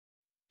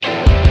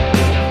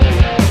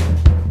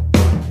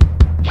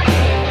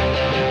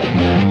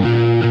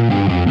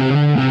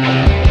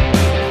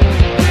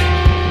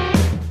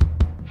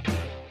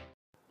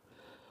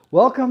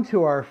Welcome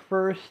to our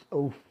first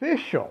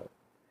official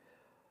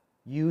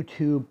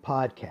YouTube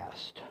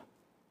podcast.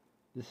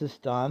 This is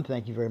Don.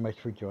 Thank you very much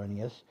for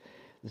joining us.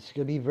 This is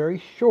going to be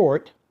very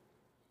short,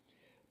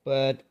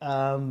 but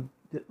let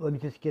me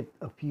just get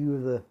a few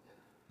of the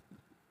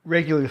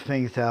regular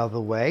things out of the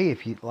way.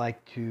 If you'd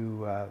like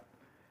to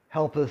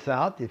help us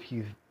out, if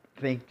you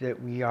think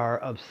that we are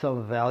of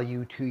some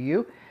value to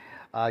you,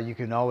 you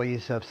can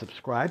always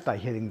subscribe by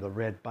hitting the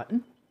red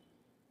button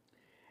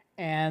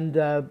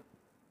and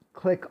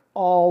click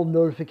all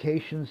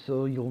notifications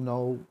so you'll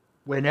know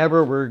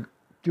whenever we're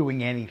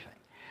doing anything.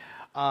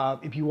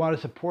 If you want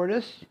to support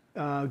us,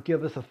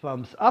 give us a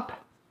thumbs up.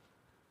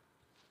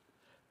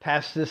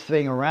 Pass this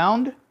thing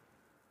around.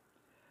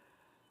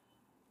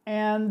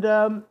 And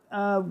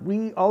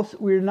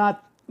we're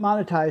not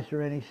monetized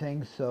or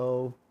anything,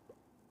 so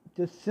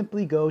just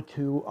simply go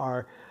to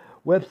our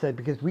website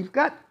because we've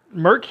got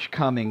merch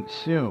coming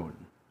soon.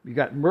 We've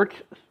got merch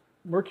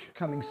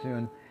coming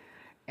soon,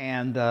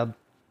 and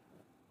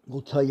we'll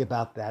tell you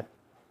about that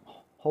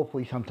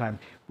hopefully sometime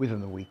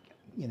within the week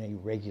in a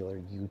regular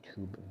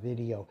YouTube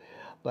video.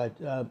 But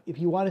if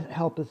you want to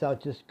help us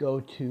out, just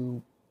go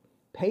to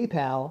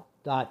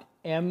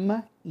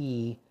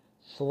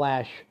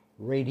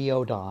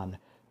paypal.me/Radiodon.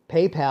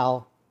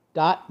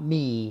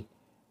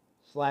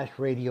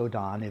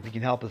 paypal.me/Radiodon. If you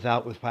can help us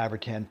out with 5 or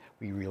 10,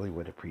 we really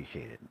would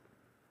appreciate it.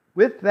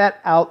 With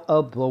that out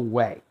of the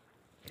way,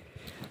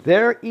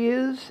 there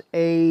is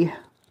a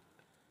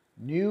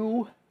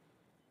new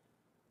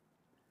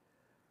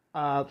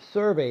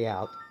survey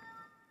out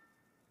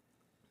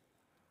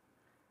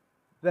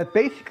that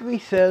basically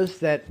says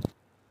that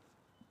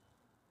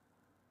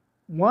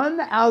 1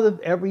 out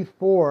of every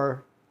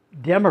 4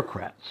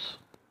 Democrats,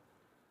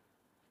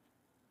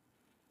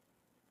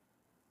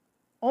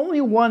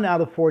 only 1 out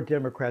of 4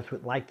 Democrats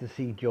would like to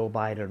see Joe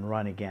Biden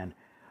run again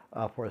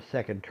for a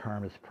second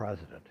term as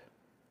president.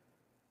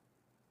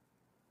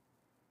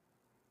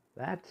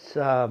 That's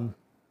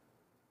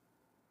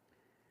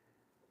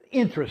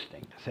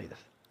interesting, to say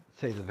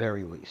the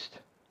very least.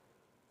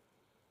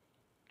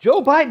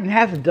 Joe Biden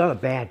hasn't done a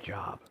bad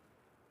job.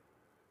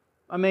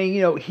 I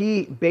mean,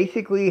 he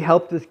basically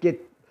helped us get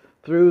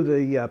through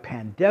the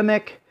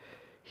pandemic.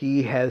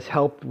 He has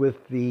helped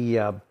with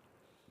the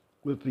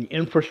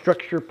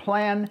infrastructure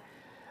plan.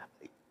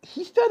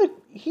 He's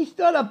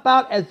done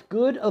about as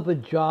good of a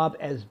job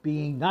as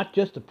being not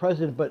just a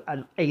president, but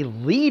a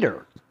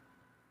leader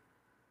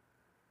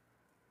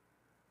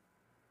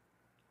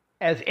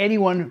as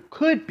anyone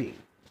could be.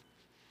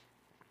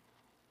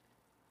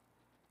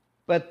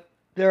 But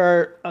there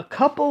are a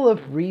couple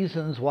of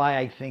reasons why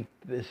I think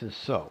this is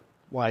so.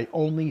 Why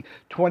only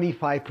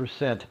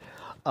 25%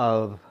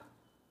 of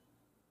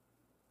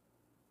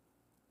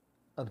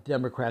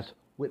Democrats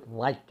would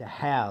like to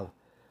have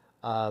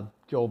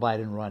Joe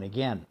Biden run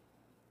again.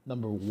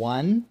 Number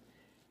one,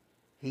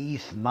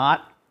 he's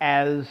not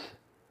as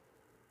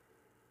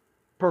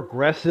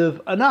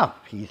progressive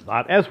enough. He's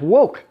not as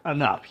woke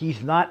enough.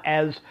 He's not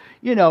as,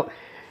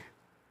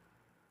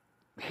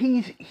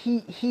 he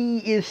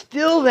is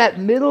still that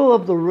middle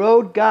of the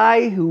road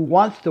guy who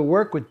wants to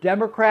work with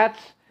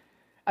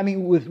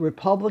with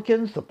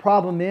Republicans. The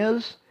problem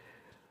is,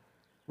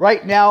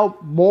 right now,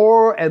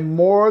 more and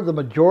more, the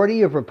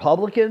majority of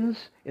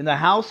Republicans in the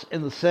House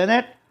and the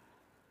Senate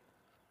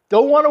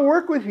don't want to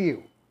work with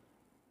you.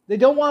 They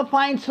don't want to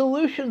find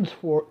solutions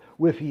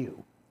with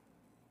you.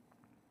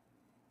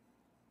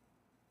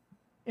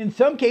 In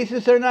some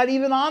cases, they're not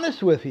even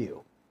honest with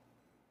you.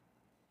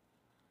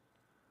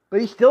 But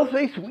he still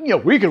thinks,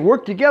 we can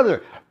work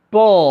together.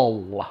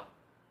 Bull.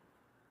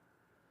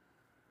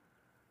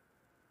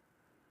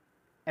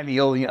 And the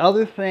only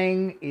other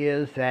thing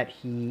is that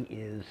he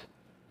is,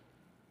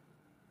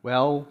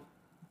 well,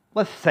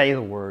 let's say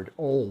the word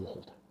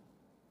old.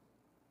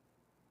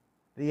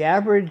 The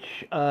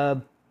average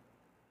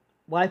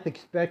life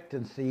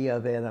expectancy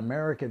of an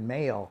American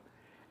male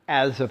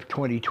as of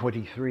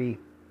 2023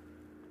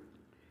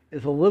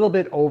 is a little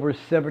bit over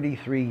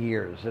 73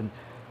 years. And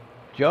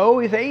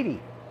Joe is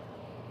 80.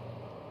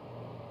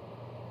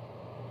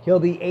 He'll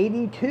be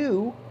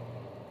 82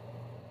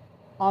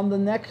 on the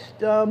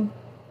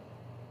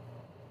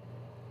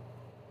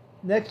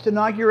next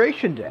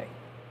inauguration day.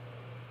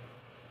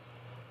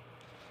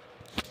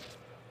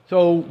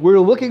 So we're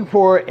looking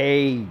for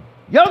a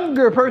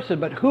younger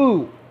person, but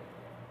who?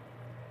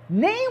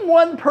 Name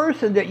one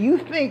person that you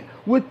think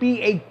would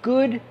be a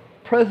good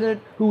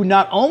president who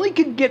not only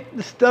can get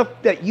the stuff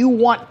that you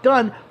want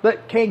done,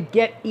 but can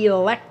get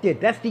elected.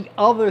 That's the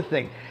other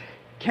thing.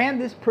 Can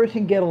this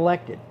person get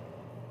elected?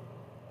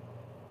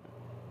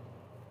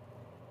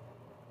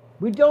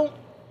 We don't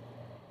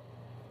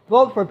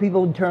vote for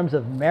people in terms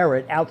of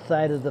merit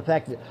outside of the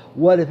fact that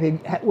what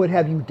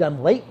have you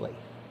done lately?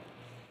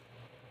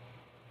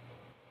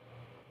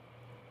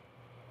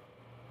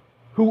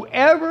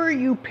 Whoever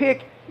you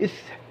pick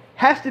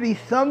has to be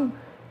some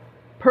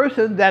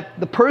person that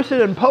the person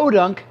in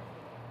Podunk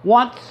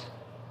wants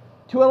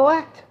to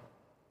elect.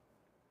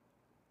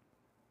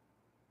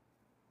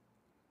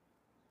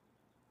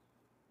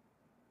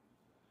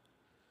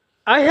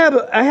 I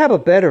have a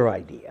better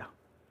idea.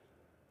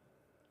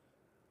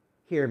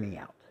 Hear me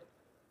out.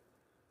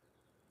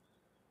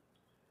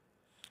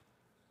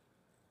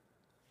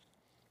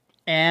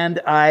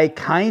 And I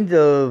kind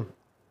of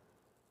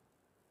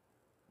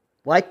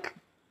like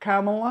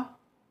Kamala.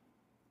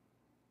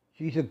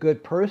 She's a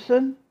good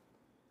person,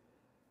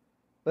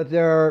 but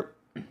there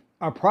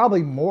are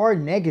probably more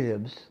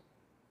negatives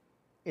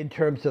in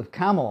terms of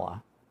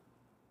Kamala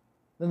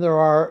than there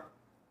are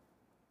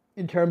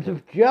in terms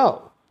of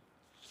Joe.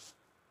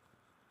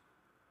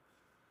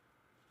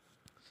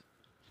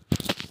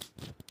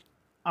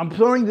 I'm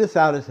throwing this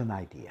out as an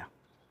idea.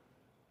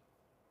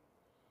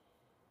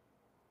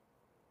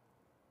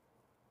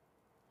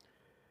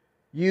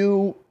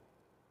 You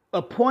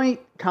appoint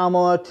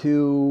Kamala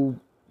to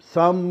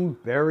some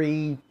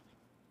very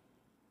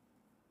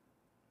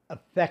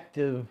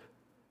effective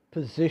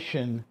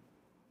position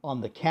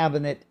on the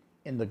cabinet,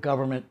 in the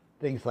government,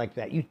 things like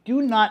that. You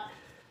do not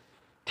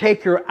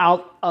take her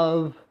out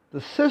of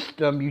the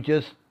system. You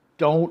just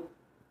don't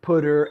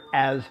put her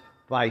as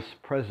vice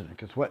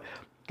president.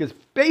 Because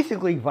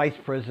basically vice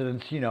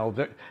presidents,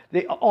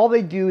 all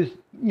they do is,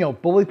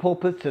 bully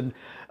pulpits and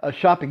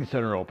shopping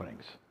center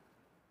openings.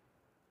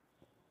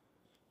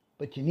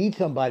 But you need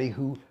somebody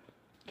who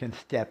can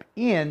step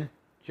in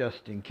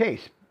just in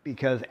case.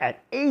 Because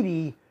at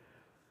 80,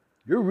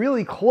 you're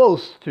really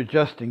close to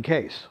just in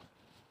case.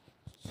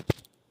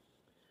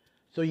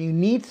 So you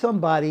need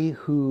somebody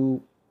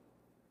who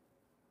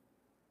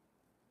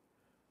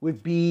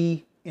would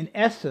be, in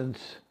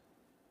essence,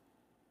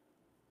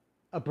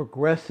 a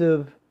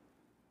progressive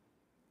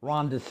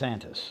Ron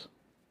DeSantis,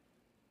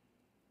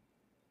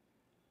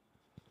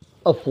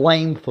 a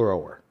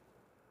flamethrower,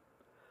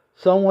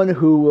 someone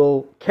who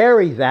will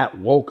carry that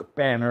woke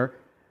banner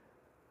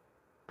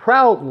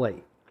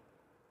proudly.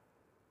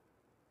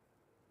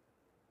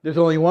 There's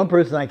only one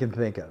person I can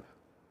think of.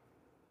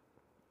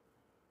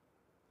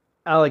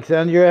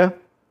 Alexandria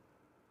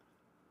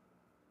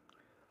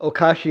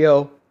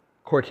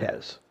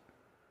Ocasio-Cortez.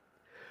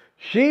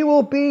 She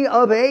will be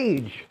of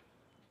age,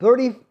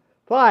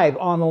 35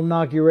 on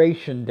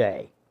Inauguration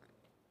Day.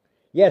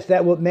 Yes,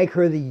 that would make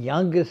her the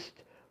youngest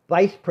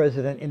vice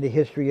president in the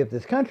history of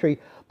this country,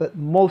 but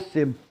most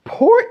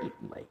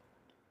importantly,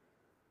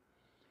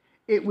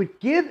 it would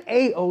give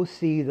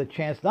AOC the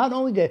chance not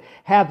only to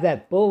have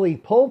that bully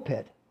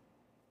pulpit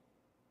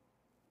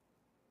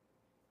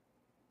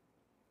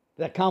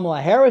that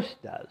Kamala Harris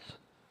does,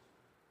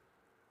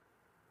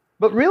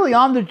 but really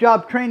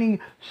on-the-job training,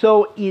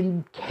 so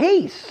in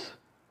case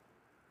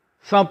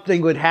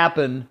something would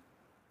happen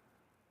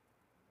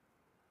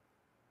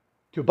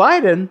to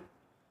Biden,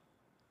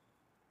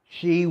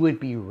 she would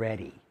be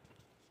ready.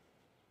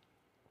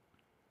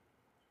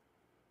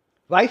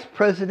 Vice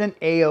President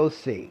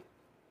AOC.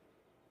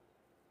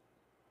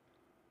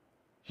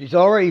 She's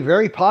already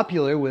very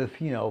popular with,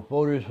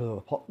 voters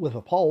with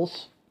a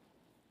pulse.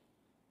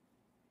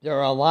 There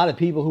are a lot of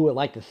people who would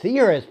like to see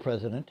her as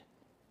president.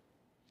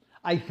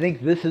 I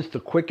think this is the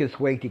quickest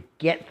way to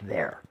get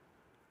there.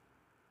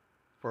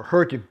 For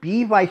her to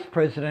be vice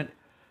president,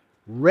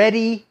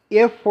 ready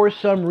if for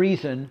some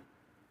reason,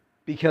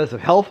 because of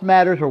health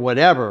matters or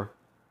whatever,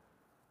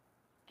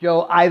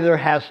 Joe either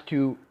has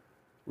to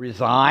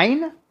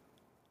resign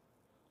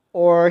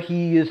or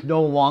he is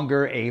no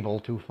longer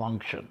able to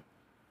function.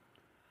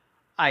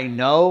 I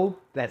know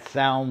that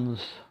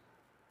sounds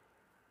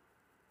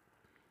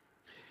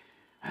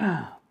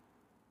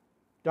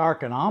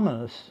dark and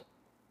ominous,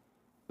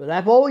 but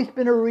I've always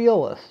been a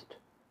realist.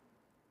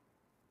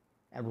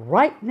 And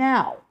right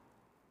now,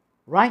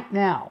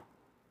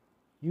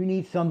 you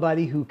need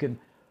somebody who can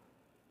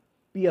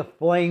be a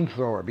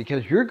flamethrower,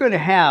 because you're going to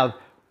have,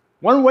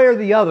 one way or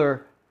the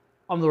other,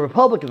 on the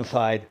Republican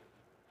side,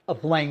 a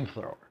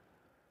flamethrower.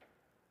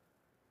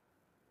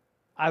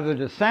 Either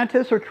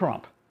DeSantis or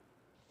Trump.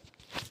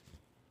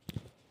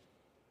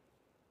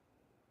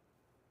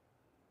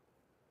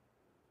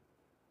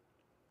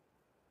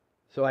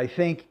 So I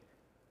think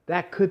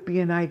that could be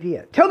an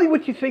idea. Tell me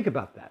what you think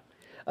about that.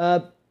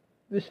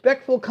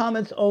 Respectful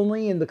comments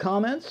only in the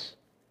comments.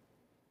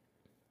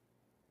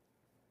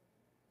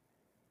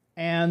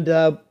 And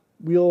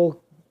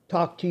we'll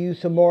talk to you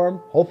some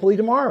more, hopefully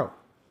tomorrow.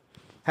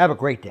 Have a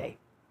great day.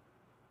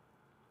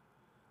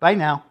 Bye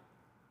now.